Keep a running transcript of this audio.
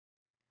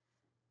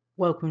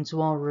Welcome to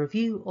our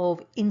review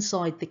of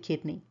Inside the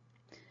Kidney.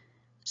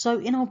 So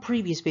in our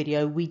previous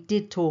video we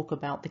did talk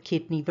about the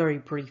kidney very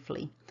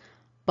briefly,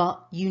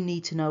 but you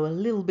need to know a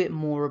little bit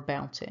more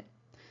about it.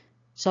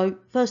 So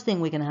first thing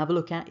we're going to have a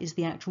look at is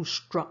the actual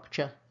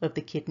structure of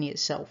the kidney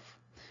itself.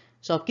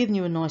 So I've given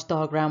you a nice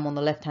diagram on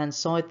the left hand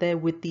side there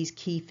with these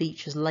key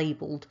features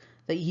labelled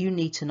that you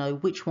need to know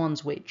which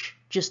one's which,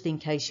 just in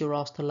case you're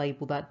asked to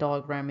label that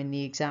diagram in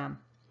the exam.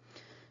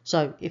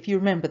 So if you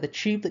remember, the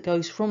tube that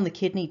goes from the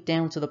kidney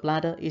down to the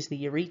bladder is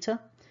the ureter.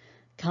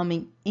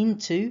 Coming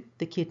into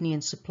the kidney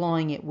and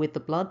supplying it with the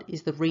blood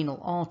is the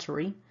renal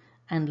artery,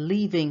 and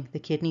leaving the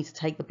kidney to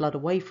take the blood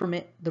away from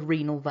it, the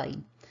renal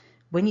vein.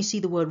 When you see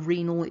the word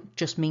renal, it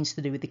just means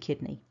to do with the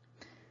kidney.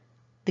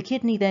 The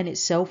kidney then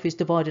itself is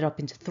divided up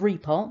into three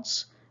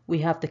parts. We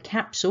have the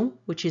capsule,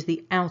 which is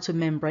the outer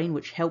membrane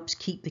which helps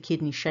keep the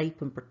kidney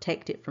shape and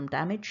protect it from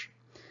damage.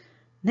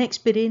 Next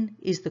bit in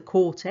is the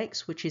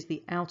cortex, which is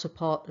the outer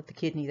part of the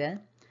kidney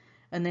there.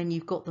 And then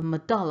you've got the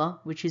medulla,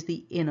 which is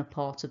the inner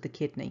part of the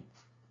kidney.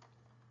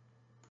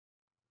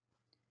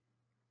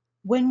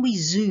 When we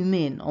zoom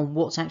in on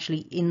what's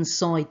actually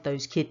inside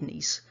those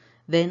kidneys,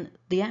 then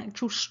the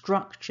actual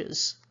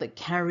structures that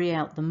carry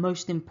out the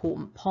most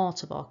important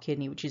part of our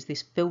kidney, which is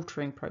this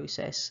filtering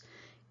process,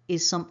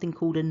 is something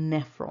called a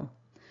nephron.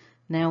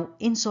 Now,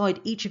 inside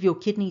each of your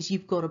kidneys,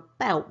 you've got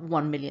about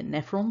 1 million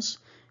nephrons.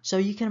 So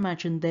you can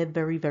imagine they're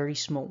very, very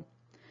small.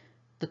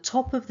 The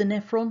top of the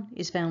nephron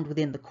is found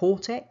within the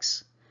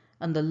cortex,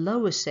 and the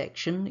lower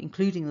section,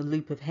 including the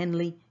loop of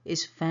Henle,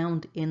 is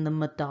found in the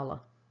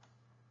medulla.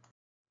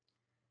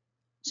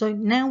 So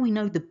now we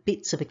know the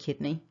bits of a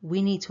kidney,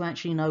 we need to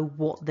actually know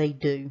what they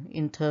do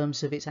in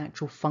terms of its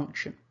actual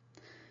function.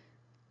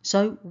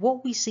 So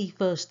what we see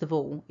first of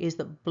all is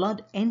that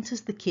blood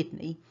enters the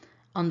kidney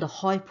under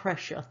high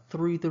pressure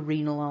through the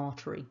renal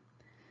artery.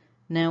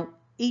 Now,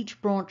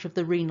 each branch of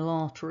the renal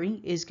artery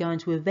is going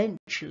to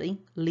eventually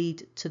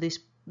lead to this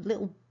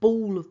little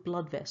ball of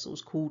blood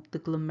vessels called the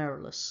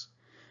glomerulus.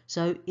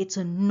 So it's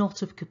a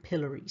knot of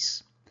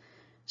capillaries.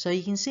 So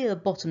you can see at the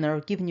bottom there,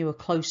 I've given you a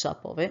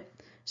close-up of it.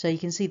 So you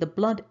can see the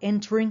blood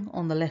entering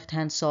on the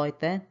left-hand side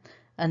there,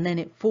 and then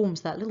it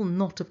forms that little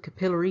knot of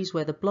capillaries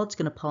where the blood's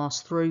going to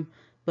pass through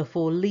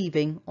before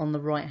leaving on the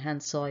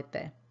right-hand side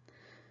there.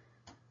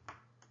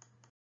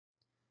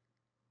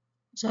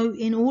 So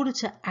in order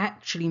to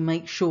actually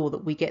make sure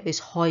that we get this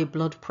high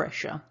blood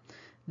pressure,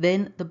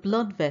 then the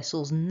blood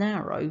vessels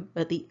narrow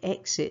at the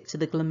exit to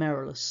the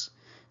glomerulus.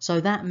 So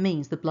that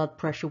means the blood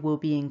pressure will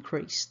be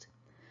increased.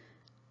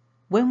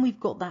 When we've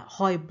got that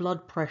high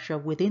blood pressure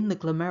within the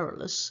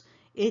glomerulus,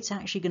 it's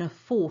actually going to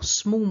force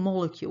small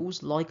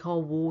molecules like our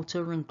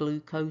water and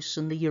glucose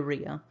and the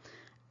urea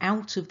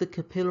out of the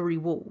capillary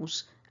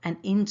walls and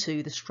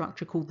into the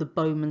structure called the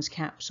Bowman's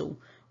capsule,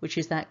 which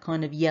is that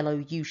kind of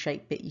yellow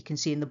U-shaped bit you can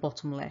see in the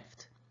bottom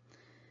left.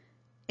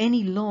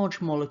 Any large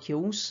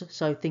molecules,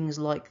 so things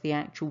like the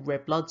actual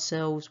red blood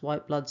cells,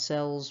 white blood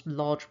cells,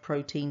 large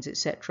proteins,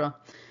 etc.,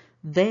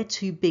 they're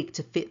too big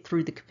to fit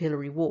through the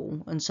capillary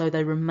wall, and so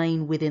they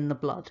remain within the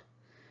blood.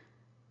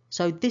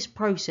 So this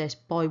process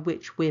by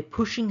which we're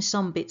pushing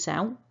some bits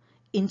out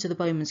into the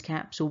Bowman's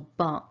capsule,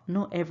 but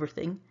not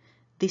everything,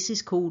 this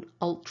is called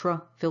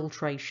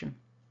ultrafiltration.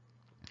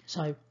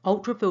 So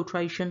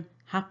ultrafiltration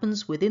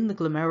happens within the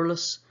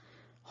glomerulus.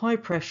 High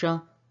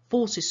pressure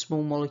forces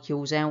small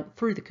molecules out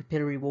through the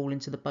capillary wall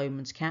into the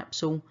Bowman's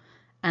capsule,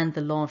 and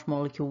the large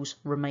molecules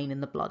remain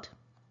in the blood.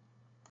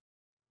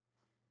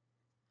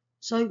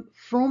 So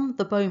from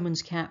the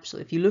Bowman's capsule,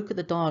 if you look at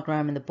the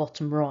diagram in the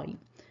bottom right,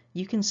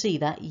 you can see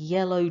that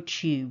yellow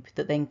tube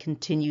that then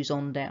continues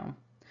on down.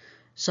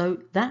 So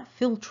that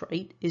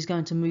filtrate is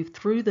going to move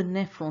through the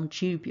nephron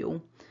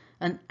tubule,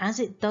 and as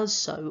it does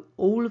so,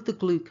 all of the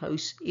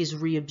glucose is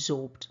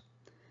reabsorbed.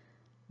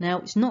 Now,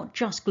 it's not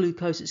just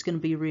glucose that's going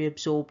to be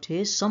reabsorbed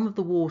here. Some of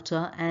the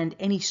water and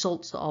any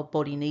salts that our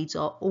body needs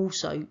are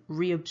also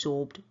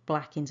reabsorbed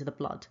back into the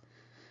blood.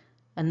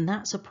 And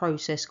that's a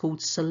process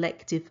called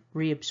selective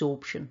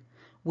reabsorption.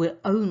 We're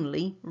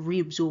only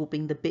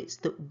reabsorbing the bits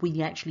that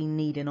we actually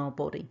need in our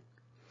body.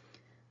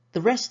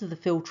 The rest of the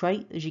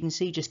filtrate, as you can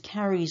see, just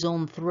carries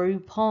on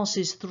through,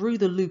 passes through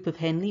the loop of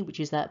Henle,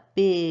 which is that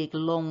big,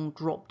 long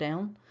drop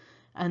down,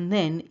 and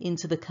then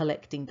into the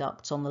collecting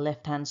ducts on the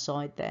left-hand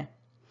side there.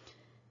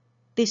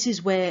 This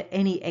is where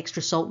any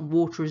extra salt and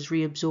water is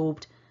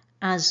reabsorbed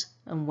as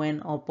and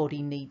when our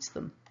body needs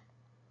them.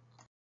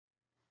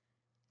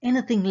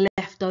 Anything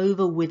left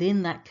over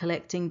within that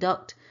collecting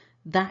duct,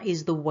 that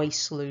is the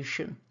waste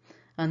solution,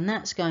 and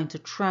that's going to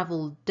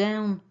travel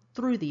down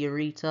through the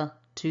ureter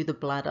to the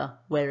bladder,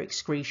 where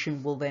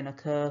excretion will then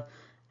occur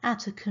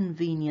at a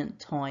convenient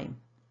time,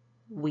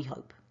 we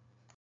hope.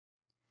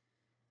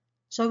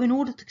 So in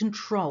order to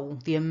control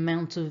the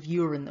amount of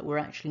urine that we're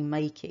actually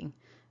making,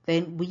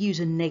 then we use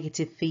a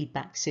negative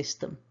feedback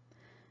system,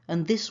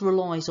 and this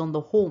relies on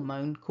the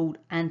hormone called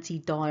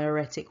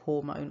Antidiuretic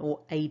Hormone,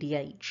 or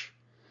ADH.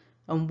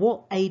 And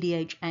what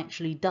ADH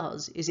actually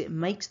does is it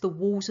makes the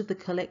walls of the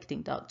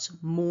collecting ducts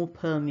more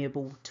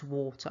permeable to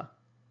water.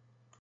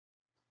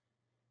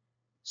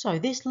 So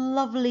this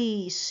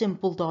lovely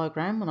simple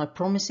diagram, and I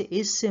promise it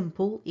is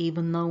simple,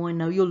 even though I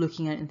know you're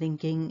looking at it and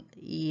thinking,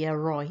 yeah,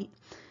 right,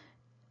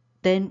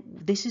 then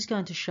this is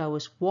going to show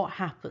us what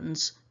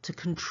happens to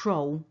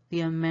control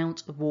the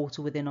amount of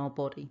water within our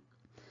body.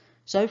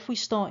 So if we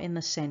start in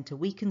the centre,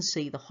 we can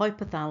see the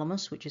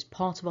hypothalamus, which is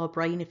part of our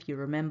brain, if you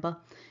remember,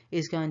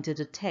 is going to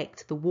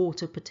detect the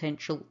water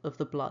potential of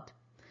the blood.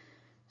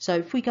 So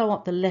if we go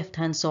up the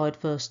left-hand side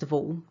first of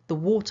all, the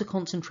water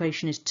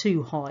concentration is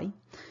too high.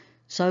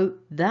 So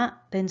that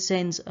then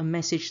sends a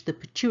message to the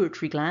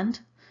pituitary gland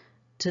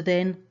to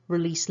then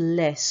release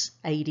less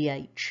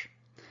ADH.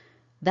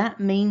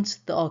 That means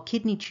that our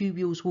kidney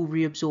tubules will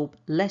reabsorb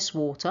less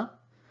water,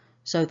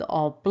 so that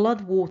our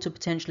blood water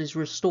potential is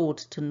restored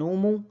to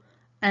normal,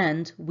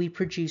 and we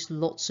produce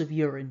lots of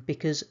urine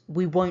because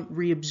we won't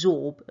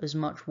reabsorb as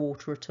much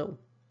water at all.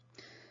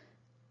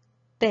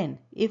 Then,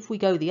 if we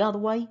go the other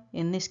way,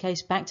 in this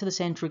case back to the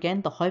centre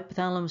again, the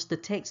hypothalamus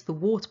detects the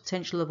water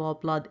potential of our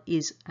blood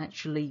is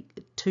actually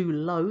too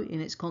low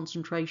in its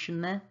concentration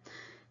there.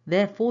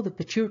 Therefore, the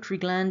pituitary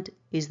gland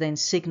is then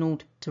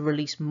signalled to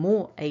release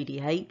more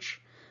ADH.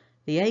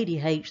 The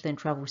ADH then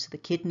travels to the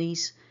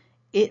kidneys.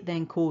 It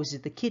then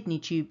causes the kidney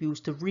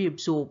tubules to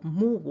reabsorb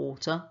more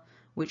water,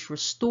 which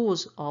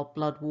restores our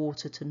blood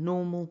water to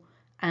normal,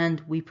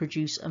 and we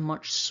produce a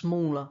much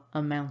smaller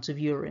amount of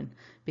urine,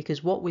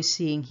 because what we're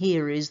seeing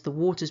here is the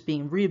water's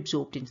being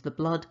reabsorbed into the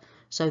blood,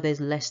 so there's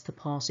less to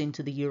pass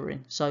into the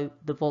urine, so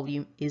the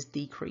volume is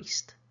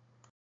decreased.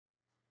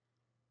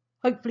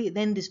 Hopefully at the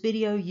end of this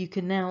video you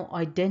can now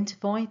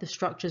identify the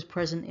structures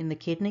present in the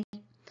kidney.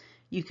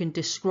 You can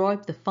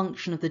describe the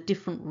function of the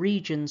different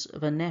regions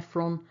of a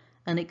nephron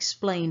and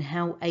explain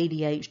how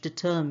ADH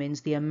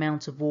determines the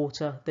amount of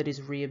water that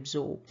is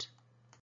reabsorbed.